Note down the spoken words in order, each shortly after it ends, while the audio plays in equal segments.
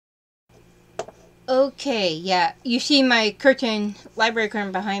Okay, yeah. You see my curtain, library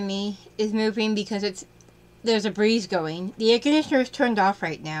curtain behind me is moving because there's a breeze going. The air conditioner is turned off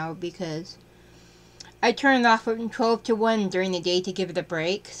right now because I turn it off from 12 to 1 during the day to give it a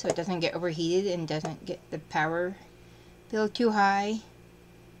break so it doesn't get overheated and doesn't get the power bill too high.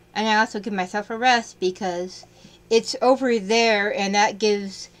 And I also give myself a rest because it's over there and that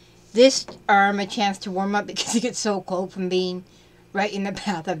gives this arm a chance to warm up because it gets so cold from being right in the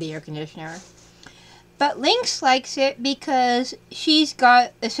path of the air conditioner. But Lynx likes it because she's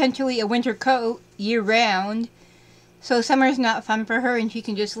got essentially a winter coat year round. So summer's not fun for her and she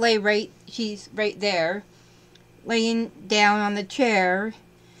can just she's right there, laying down on the chair,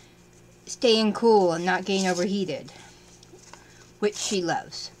 staying cool and not getting overheated, which she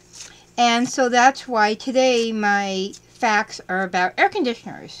loves. And so that's why today my facts are about air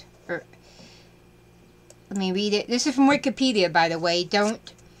conditioners. Let me read it. This is from Wikipedia, by the way.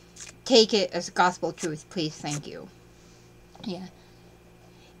 Don't take it as gospel truth, please. Thank you. Yeah.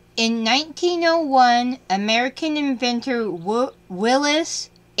 In 1901, American inventor Willis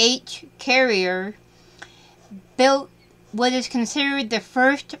H. Carrier built what is considered the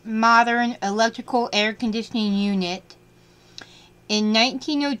first modern electrical air conditioning unit. In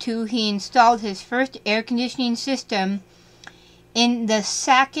 1902, he installed his first air conditioning system in the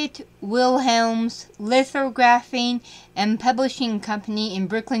Sackett-Wilhelms Lithographing and Publishing Company in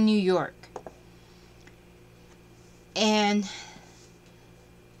Brooklyn, New York. And it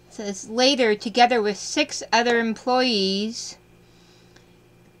says later, together with 6 other employees,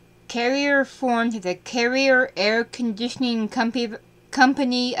 Carrier formed the Carrier Air Conditioning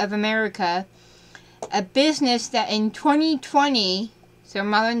Company of America, a business that in 2020, so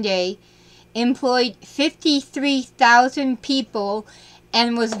modern day, employed 53,000 people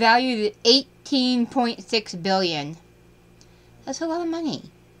and was valued at $18.6 billion. That's a lot of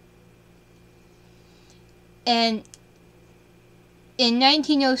money. And in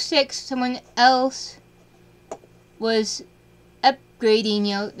 1906, someone else was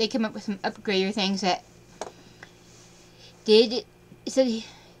upgrading, they came up with some upgrader things that did, so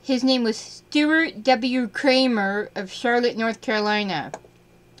his name was Stuart W. Kramer of Charlotte, North Carolina.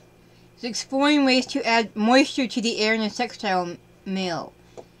 Exploring ways to add moisture to the air in a textile mill.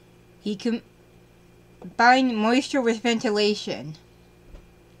 He combined moisture with ventilation.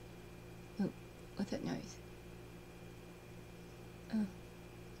 Oh, what's that noise? Oh,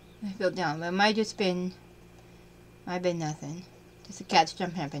 I fell down. But it might have been nothing. Just the cats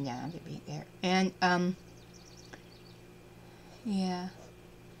jumping up and down to be there. And, yeah.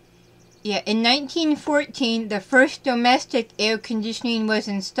 Yeah, in 1914, the first domestic air conditioning was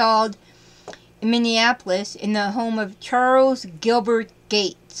installed in Minneapolis in the home of Charles Gilbert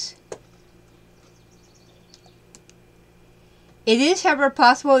Gates. It is, however,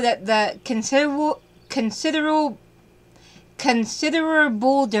 possible that the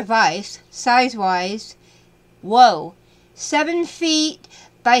considerable device, size-wise, 7 feet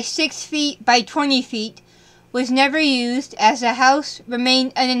by 6 feet by 20 feet, was never used as the house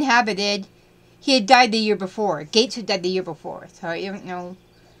remained uninhabited. He had died the year before. Gates had died the year before, so I don't know.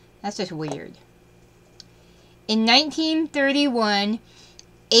 That's just weird. In 1931,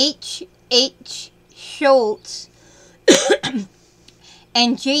 H. Schultz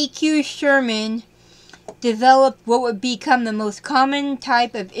and J.Q. Sherman developed what would become the most common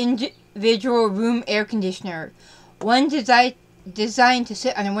type of individual room air conditioner, one designed to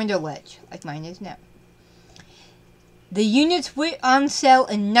sit on a window ledge, like mine is now. The units went on sale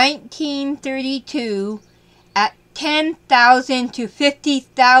in 1932 at $10,000 to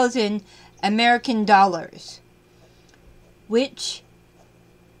 $50,000 American dollars, which,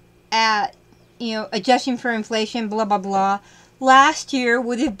 at adjusting for inflation, blah blah blah, last year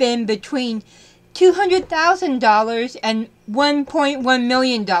would have been between $200,000 and $1.1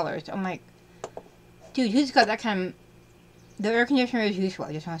 million. Oh my, dude, who's got that kind of? The air conditioner is useful.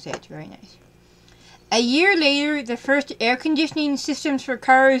 I just want to say it's very nice. A year later, the first air conditioning systems for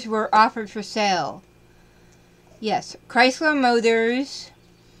cars were offered for sale. Yes, Chrysler Motors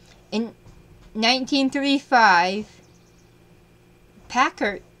in 1935.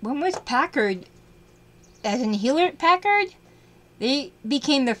 Packard. When was Packard? As in Hewlett Packard? They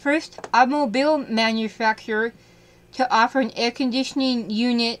became the first automobile manufacturer to offer an air conditioning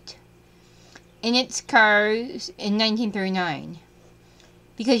unit in its cars in 1939.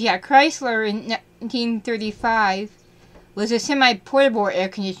 Because, yeah, Chrysler in 1935 was a semi-portable air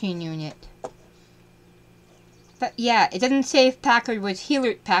conditioning unit. But, yeah, it doesn't say if Packard was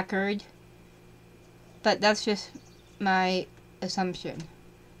Hewlett Packard, but that's just my assumption.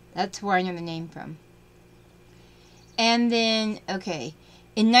 That's where I know the name from. And then, okay,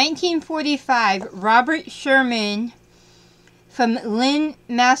 In 1945, Robert Sherman from Lynn,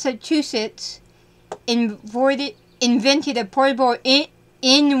 Massachusetts, invented a portable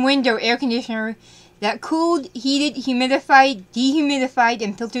in-window air conditioner that cooled, heated, humidified, dehumidified,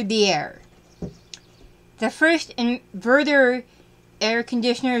 and filtered the air. The first inverter air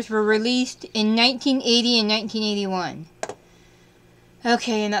conditioners were released in 1980 and 1981.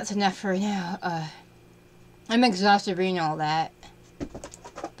 Okay, and that's enough for now. I'm exhausted reading all that.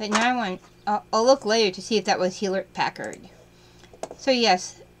 But now I'll look later to see if that was Hewlett-Packard. So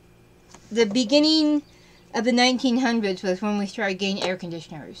yes, the beginning of the 1900s was when we started getting air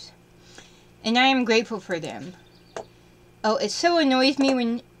conditioners. And I am grateful for them. Oh, it so annoys me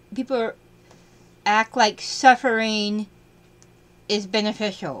when people act like suffering is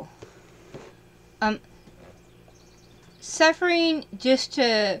beneficial. Suffering just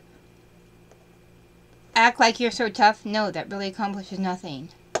to act like you're so tough, no, that really accomplishes nothing.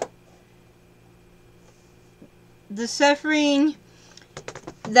 The suffering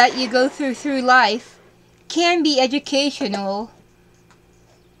that you go through life can be educational,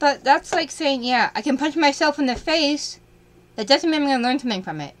 but that's like saying, yeah, I can punch myself in the face. That doesn't mean I'm going to learn something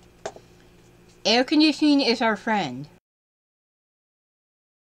from it. Air conditioning is our friend.